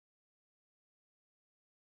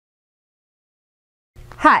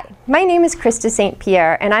Hi, my name is Krista St.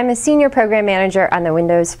 Pierre and I'm a Senior Program Manager on the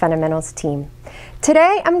Windows Fundamentals team.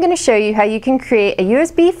 Today I'm going to show you how you can create a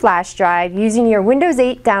USB flash drive using your Windows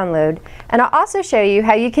 8 download, and I'll also show you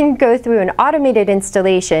how you can go through an automated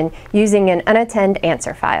installation using an unattended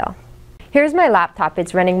answer file. Here's my laptop.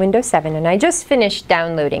 It's running Windows 7 and I just finished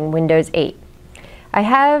downloading Windows 8. I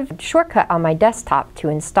have a shortcut on my desktop to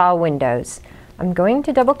install Windows. I'm going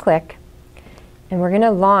to double click and we're going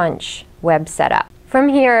to launch Web Setup. From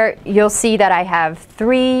here, you'll see that I have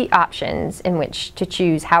three options in which to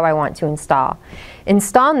choose how I want to install.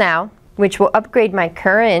 Install Now, which will upgrade my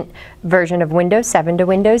current version of Windows 7 to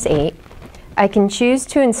Windows 8. I can choose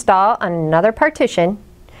to install on another partition,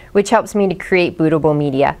 which helps me to create bootable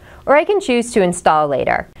media, or I can choose to install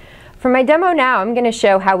later. For my demo now, I'm going to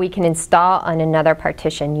show how we can install on another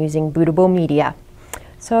partition using bootable media.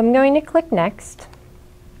 So I'm going to click Next.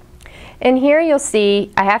 And here you'll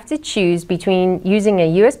see I have to choose between using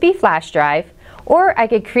a USB flash drive, or I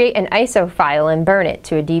could create an ISO file and burn it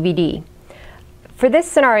to a DVD. For this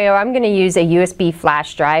scenario, I'm going to use a USB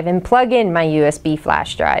flash drive and plug in my USB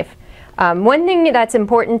flash drive. One thing that's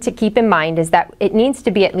important to keep in mind is that it needs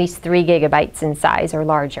to be at least 3 GB in size or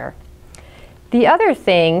larger. The other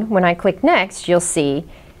thing, when I click Next, you'll see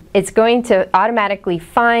it's going to automatically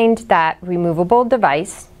find that removable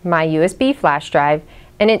device, my USB flash drive,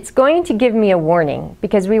 and it's going to give me a warning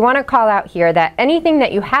because we want to call out here that anything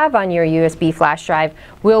that you have on your USB flash drive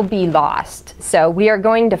will be lost. So we are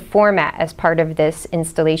going to format as part of this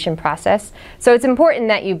installation process. So it's important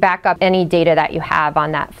that you back up any data that you have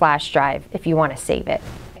on that flash drive if you want to save it.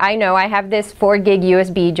 I know I have this 4 gig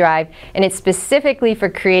USB drive and it's specifically for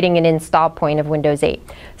creating an install point of Windows 8.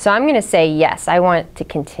 So I'm going to say yes, I want to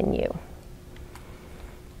continue.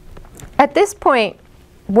 At this point,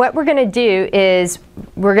 what we're going to do is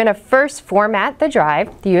we're going to first format the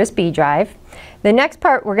drive, the USB drive. The next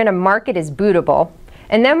part, we're going to mark it as bootable,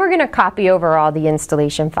 and then we're going to copy over all the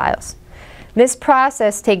installation files. This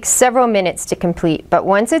process takes several minutes to complete, but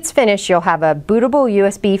once it's finished, you'll have a bootable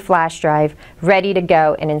USB flash drive ready to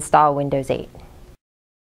go and install Windows 8.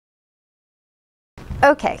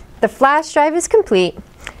 Okay, the flash drive is complete,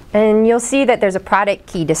 and you'll see that there's a product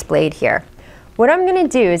key displayed here. What I'm going to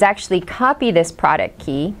do is actually copy this product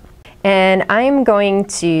key, and I'm going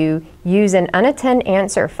to use an unattended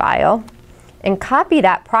answer file and copy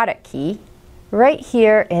that product key right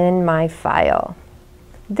here in my file.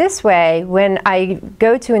 This way, when I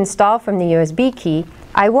go to install from the USB key,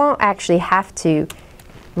 I won't actually have to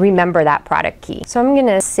remember that product key. So I'm going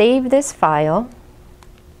to save this file,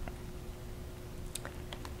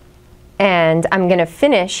 and I'm going to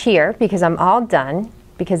finish here because I'm all done.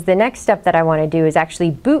 Because the next step that I want to do is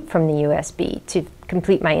actually boot from the USB to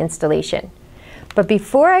complete my installation. But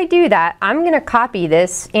before I do that, I'm going to copy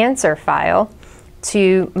this answer file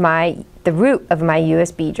to the root of my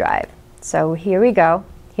USB drive. So here we go.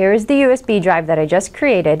 Here is the USB drive that I just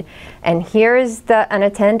created, and here is the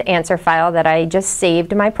unattended answer file that I just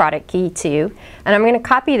saved my product key to, and I'm going to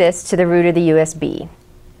copy this to the root of the USB.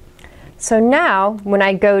 So now, when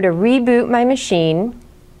I go to reboot my machine,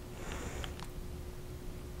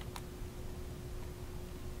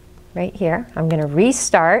 right here, I'm going to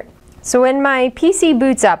restart. So when my PC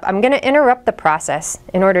boots up, I'm going to interrupt the process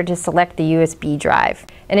in order to select the USB drive.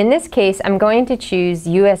 And in this case, I'm going to choose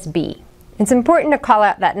USB. It's important to call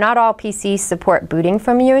out that not all PCs support booting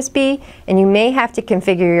from USB, and you may have to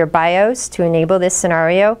configure your BIOS to enable this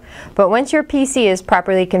scenario. But once your PC is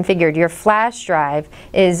properly configured, your flash drive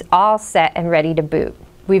is all set and ready to boot.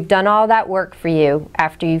 We've done all that work for you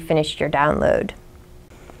after you finished your download.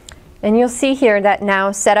 And you'll see here that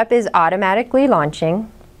now setup is automatically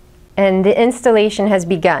launching and the installation has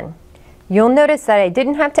begun. You'll notice that I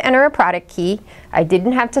didn't have to enter a product key. I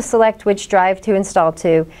didn't have to select which drive to install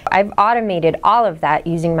to. I've automated all of that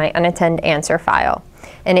using my unattended answer file,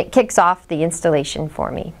 and it kicks off the installation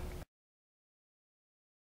for me.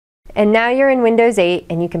 And now you're in Windows 8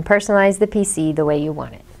 and you can personalize the PC the way you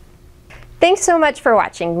want it. Thanks so much for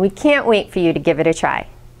watching. We can't wait for you to give it a try.